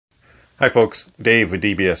Hi folks, Dave with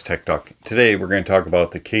dbstechtalk. Today we're going to talk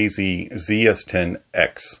about the KZ ZST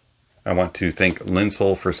X. I want to thank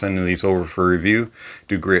Linsoul for sending these over for review.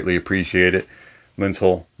 Do greatly appreciate it.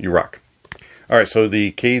 Linsoul, you rock. Alright, so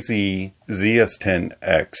the KZ ZST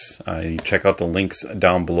X, check out the links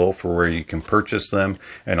down below for where you can purchase them,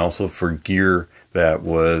 and also for gear that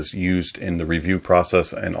was used in the review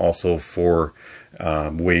process, and also for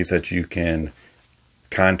ways that you can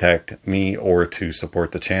contact me or to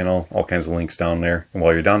support the channel. All kinds of links down there. And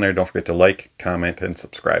while you're down there, don't forget to like, comment, and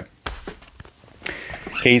subscribe.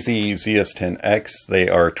 KZ ZST X, they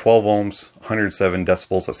are 12 ohms, 107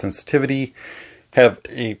 decibels of sensitivity, have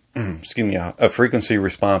a a frequency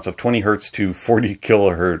response of 20 hertz to 40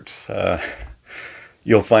 kilohertz.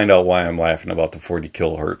 You'll find out why I'm laughing about the 40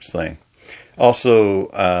 kilohertz thing. Also,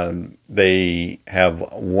 they have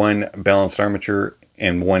one balanced armature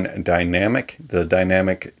and one dynamic. The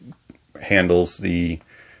dynamic handles the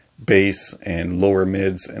bass and lower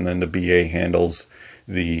mids, and then the BA handles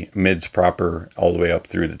the mids proper all the way up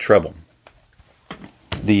through the treble.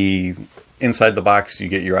 Inside the box you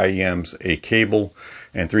get your IEMs, a cable,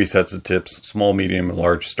 and 3 sets of tips, small, medium, and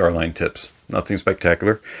large Starline tips. Nothing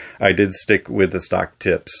spectacular. I did stick with the stock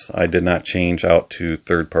tips. I did not change out to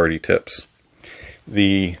third-party tips.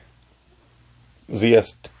 The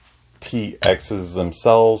ZST X's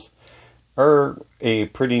themselves are a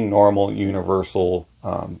pretty normal universal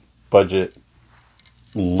budget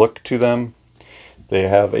look to them. They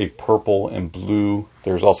have a purple and blue.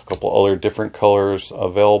 There's also a couple other different colors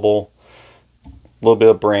available. A little bit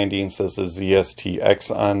of branding, says the ZST X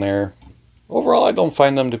on there. Overall, I don't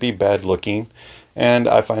find them to be bad looking, and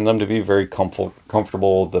I find them to be very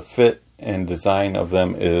comfortable. The fit and design of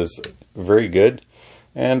them is very good,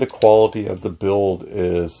 and the quality of the build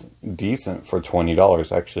is decent for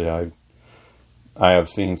 $20. Actually, I have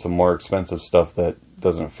seen some more expensive stuff that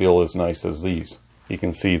doesn't feel as nice as these. You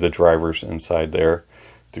can see the drivers inside there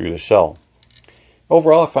through the shell.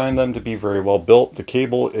 Overall, I find them to be very well built. The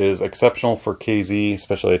cable is exceptional for KZ,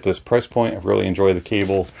 especially at this price point. I really enjoy the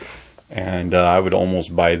cable, and I would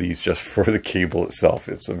almost buy these just for the cable itself.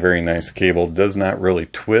 It's a very nice cable. Does not really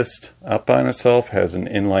twist up on itself. Has an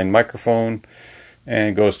inline microphone,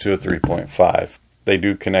 and goes to a 3.5. They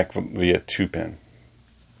do connect via 2-pin.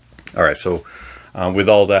 Alright, so with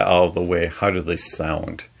all that out of the way, how do they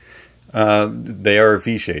sound? They are a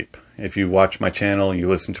V-shape. If you watch my channel, you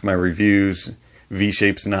listen to my reviews,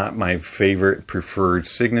 V-shape's not my favorite preferred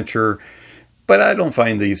signature, but I don't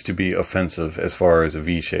find these to be offensive as far as a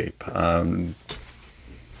V-shape,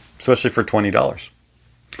 especially for $20.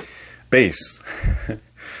 Bass.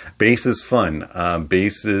 Bass is fun.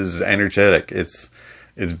 Bass is energetic. It's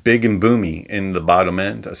big and boomy in the bottom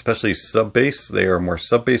end, especially sub bass. They are more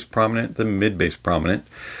sub bass prominent than mid bass prominent,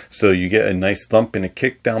 so you get a nice thump and a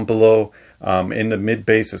kick down below. In the mid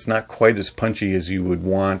bass, it's not quite as punchy as you would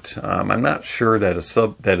want. I'm not sure that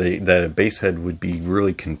a bass head would be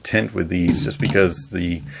really content with these, just because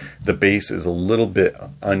the bass is a little bit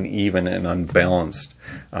uneven and unbalanced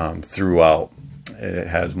throughout. It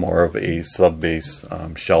has more of a sub-bass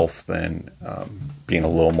shelf than being a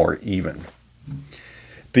little more even.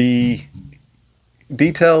 The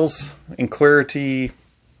details and clarity,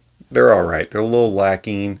 they're alright. They're a little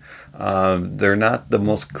lacking. They're not the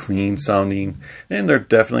most clean sounding, and they're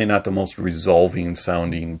definitely not the most resolving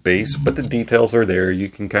sounding bass, but the details are there. You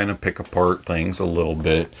can kind of pick apart things a little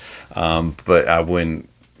bit, but I wouldn't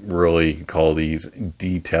really call these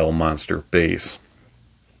detail monster bass.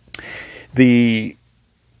 The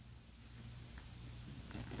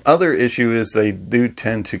other issue is they do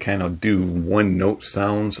tend to kind of do one note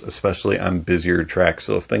sounds, especially on busier tracks.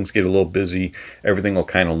 So if things get a little busy, everything will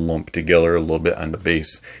kind of lump together a little bit on the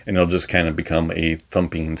bass, and it'll just kind of become a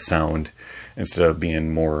thumping sound instead of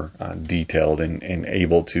being more detailed and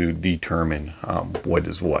able to determine what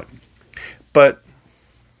is what. But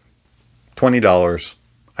 $20,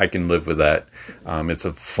 I can live with that. It's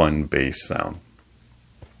a fun bass sound.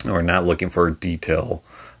 We're not looking for a detail,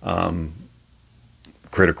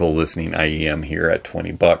 critical listening IEM here at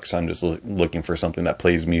 $20. I'm just looking for something that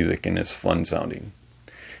plays music and is fun sounding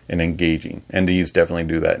and engaging. And these definitely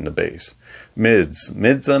do that in the bass. Mids.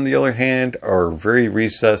 Mids, on the other hand, are very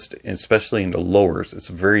recessed, especially in the lowers. It's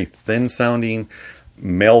very thin sounding.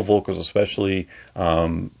 Male vocals especially.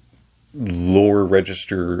 Lower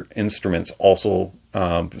register instruments also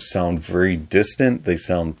sound very distant. They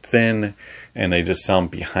sound thin, and they just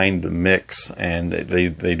sound behind the mix, and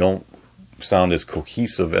they don't sound as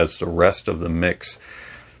cohesive as the rest of the mix.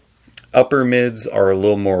 Upper mids are a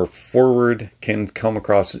little more forward, can come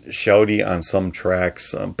across shouty on some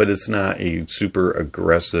tracks, but it's not a super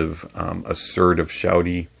aggressive, assertive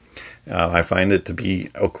shouty. I find it to be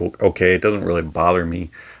okay. It doesn't really bother me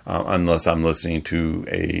unless I'm listening to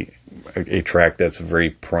a track that's very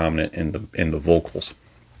prominent in the vocals.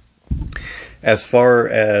 As far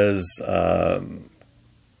as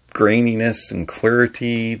graininess and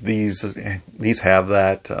clarity, these have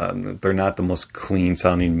that. They're not the most clean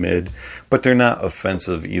sounding mid, but they're not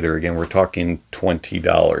offensive either. Again, we're talking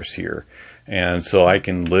 $20 here, and so I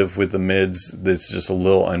can live with the mids that's just a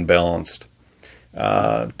little unbalanced.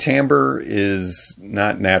 Timbre is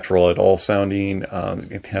not natural at all sounding.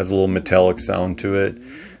 It has a little metallic sound to it,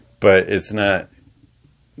 but it's not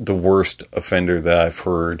the worst offender that I've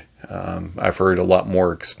heard. I've heard a lot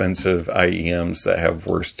more expensive IEMs that have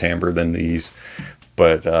worse timbre than these.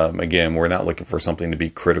 But again, we're not looking for something to be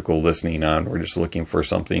critical listening on. We're just looking for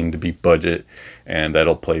something to be budget, and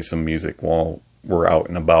that'll play some music while we're out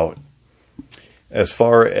and about. As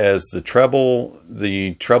far as the treble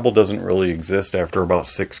doesn't really exist after about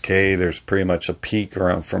 6K. There's pretty much a peak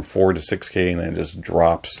around from 4 to 6K, and then it just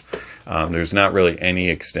drops. There's not really any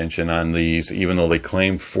extension on these. Even though they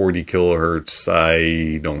claim 40 kilohertz,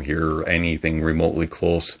 I don't hear anything remotely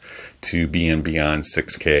close to being beyond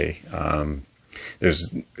 6K.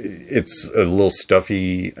 It's a little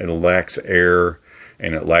stuffy, it lacks air,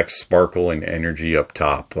 and it lacks sparkle and energy up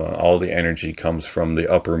top. All the energy comes from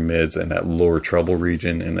the upper mids and that lower treble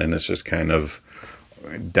region, and then it's just kind of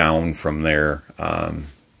down from there.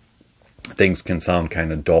 Things can sound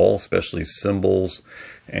kind of dull, especially cymbals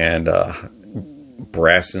and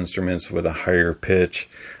brass instruments with a higher pitch,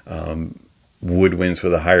 woodwinds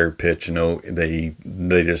with a higher pitch. They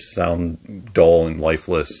just sound dull and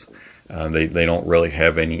lifeless. They don't really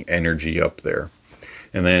have any energy up there.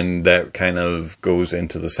 And then that kind of goes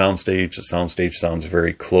into the soundstage. The soundstage sounds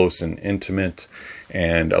very close and intimate,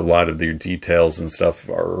 and a lot of their details and stuff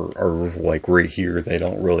are like right here. They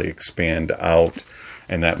don't really expand out,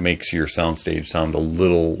 and that makes your soundstage sound a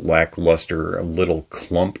little lackluster, a little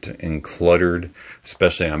clumped and cluttered,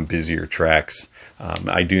 especially on busier tracks.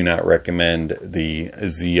 I do not recommend the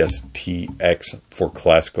ZST X for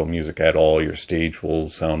classical music at all. Your stage will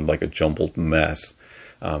sound like a jumbled mess.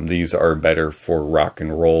 These are better for rock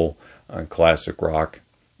and roll, classic rock,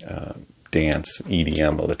 dance,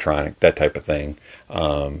 EDM, electronic, that type of thing.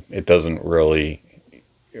 It doesn't really,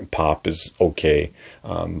 pop is okay,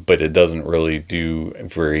 but it doesn't really do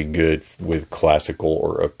very good with classical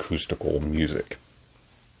or acoustical music.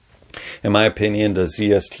 In my opinion, the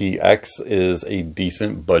ZST X is a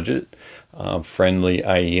decent budget, friendly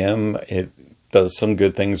IEM. It does some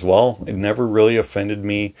good things well. It never really offended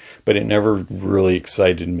me, but it never really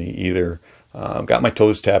excited me either. Got my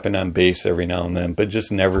toes tapping on bass every now and then, but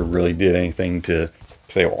just never really did anything to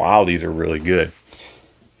say, wow, these are really good.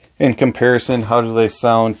 In comparison, how do they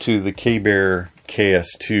sound to the K-Bear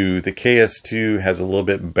KS2? The KS2 has a little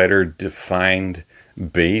bit better defined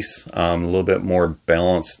bass, a little bit more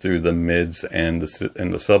balanced through the mids and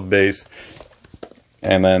the sub bass,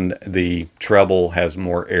 and then the treble has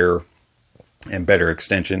more air and better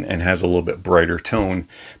extension and has a little bit brighter tone.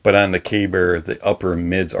 But on the K-Bear, the upper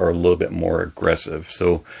mids are a little bit more aggressive.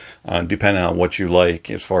 So depending on what you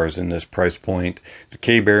like as far as in this price point, the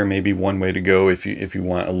K-Bear may be one way to go if you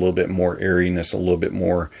want a little bit more airiness, a little bit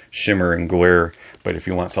more shimmer and glare. But if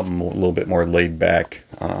you want something a little bit more laid back,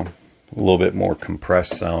 a little bit more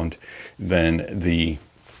compressed sound, then the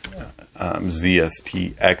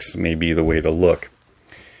ZST X may be the way to look.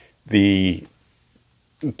 The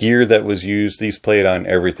gear that was used, these played on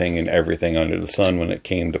everything and everything under the sun when it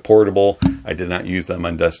came to portable. I did not use them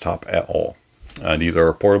on desktop at all. These are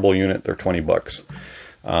a portable unit. They're 20 bucks.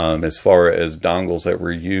 As far as dongles that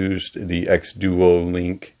were used, the X Duo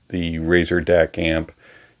Link, the Razer DAC amp,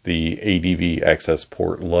 the ADV Access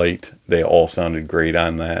Port Lite, they all sounded great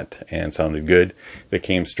on that and sounded good. They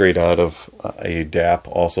came straight out of a DAP,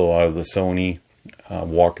 also out of the Sony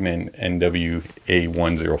Walkman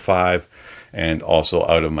NWA105, and also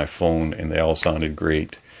out of my phone, and they all sounded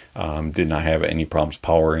great. Did not have any problems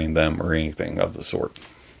powering them or anything of the sort.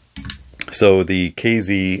 So the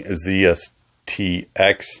KZ ZST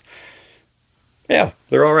X, yeah,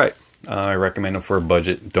 they're all right. I recommend them for a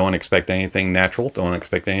budget. Don't expect anything natural, don't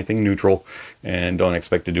expect anything neutral, and don't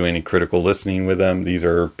expect to do any critical listening with them. These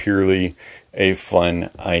are purely a fun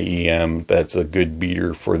IEM that's a good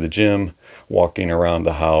beater for the gym, walking around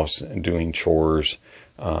the house and doing chores,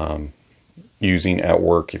 using at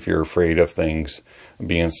work if you're afraid of things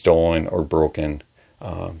being stolen or broken,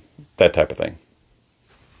 that type of thing.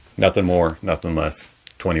 Nothing more, nothing less.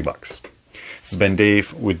 20 bucks. This has been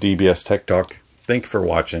Dave with DBS Tech Talk. Thank you for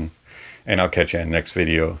watching, and I'll catch you in the next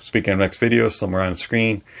video. Speaking of next video, somewhere on the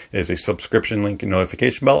screen is a subscription link and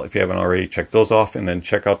notification bell. If you haven't already, check those off, and then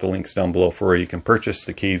check out the links down below for where you can purchase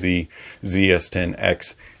the KZ ZST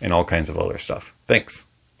X and all kinds of other stuff. Thanks.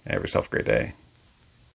 Have yourself a great day.